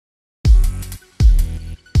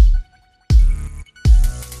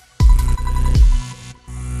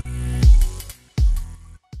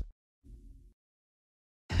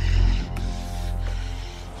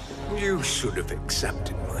You should have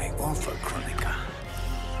accepted my offer, Kronika.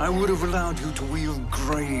 I would have allowed you to wield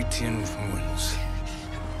great influence.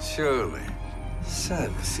 Surely,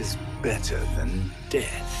 service is better than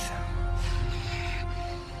death.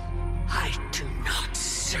 I do not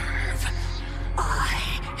serve. I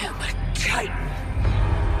am a Titan.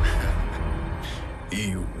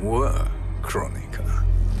 You were, Kronika.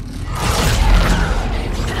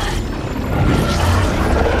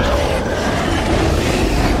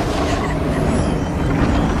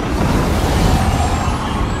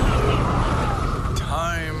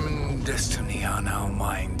 Time and destiny are now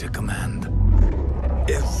mine to command.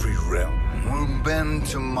 Every realm will bend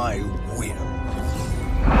to my will.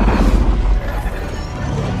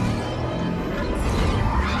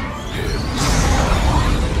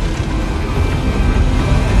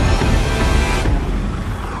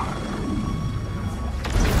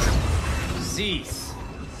 Cease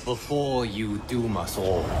before you doom us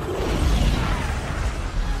all.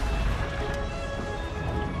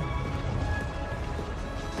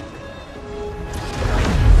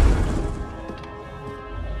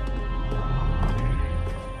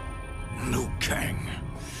 Shang.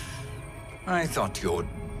 I thought your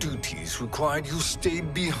duties required you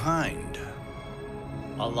stayed behind.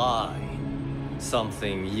 A lie.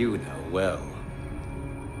 Something you know well.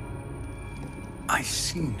 I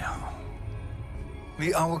see now.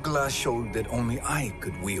 The hourglass showed that only I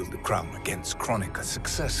could wield the crown against Kronika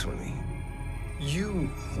successfully. You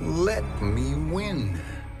let me win.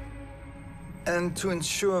 And to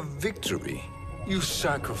ensure victory, you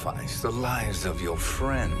sacrificed the lives of your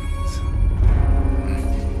friends.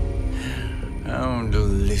 How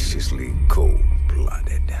deliciously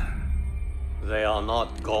cold-blooded. They are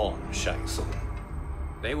not gone, Shang.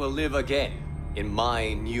 They will live again in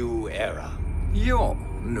my new era. Your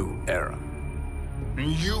new era.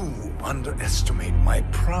 You underestimate my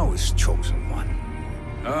prowess, Chosen One.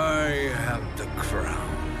 I have the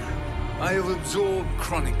crown. I have absorbed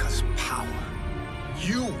Kronika's power.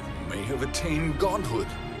 You may have attained godhood,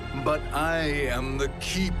 but I am the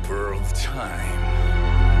keeper of time.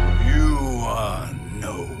 You are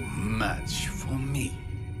no match for me.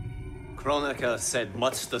 Kronika said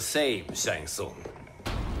much the same, Shang.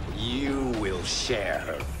 You will share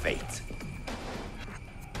her fate.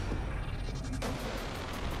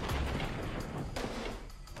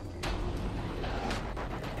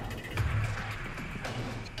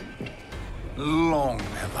 Long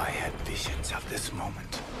have I had visions of this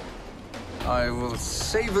moment. I will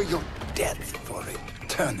savor your death for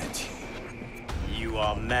eternity. You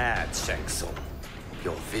are mad, Shang.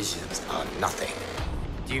 Your visions are nothing.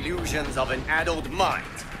 Delusions of an adult mind.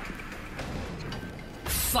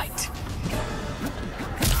 Fight!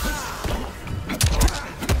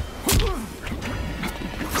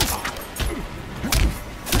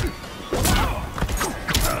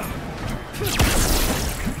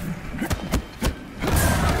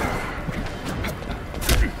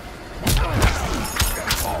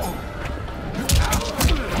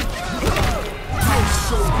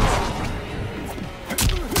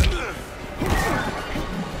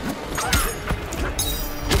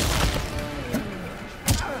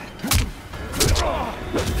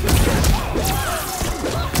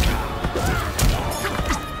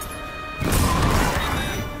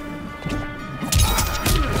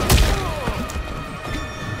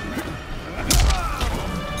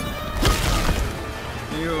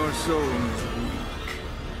 Your soul is weak.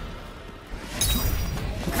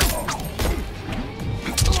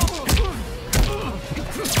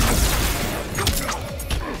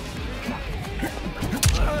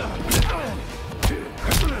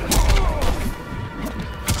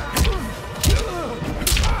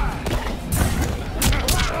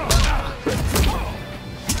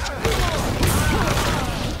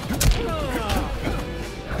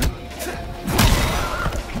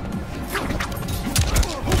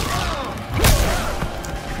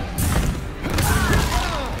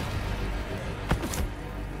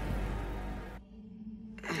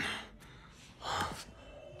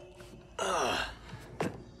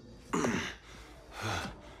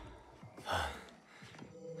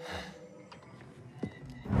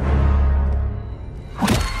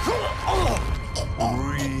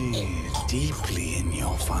 Deeply in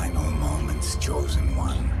your final moments, Chosen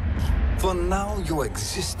One. For now, your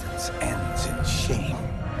existence ends in shame.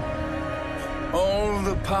 All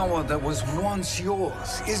the power that was once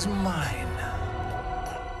yours is mine.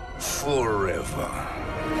 Forever.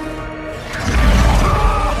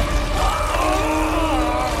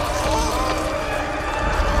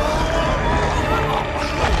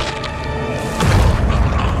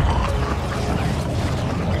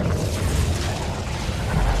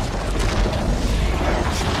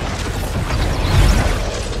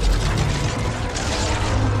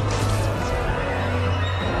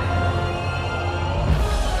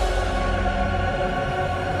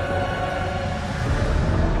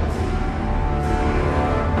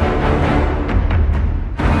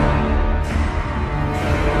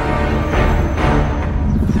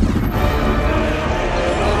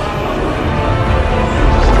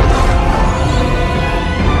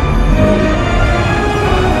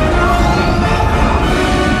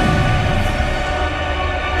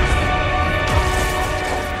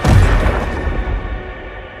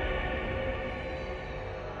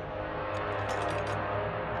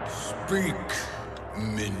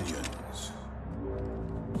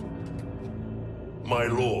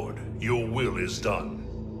 Lord, your will is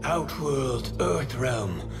done. Outworld,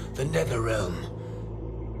 Earthrealm, the Netherrealm.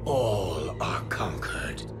 All are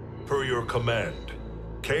conquered. Per your command,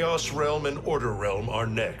 Chaos Realm and Order Realm are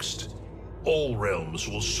next. All realms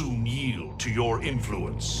will soon yield to your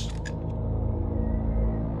influence.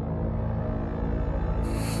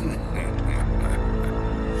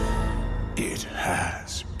 It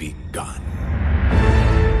has begun.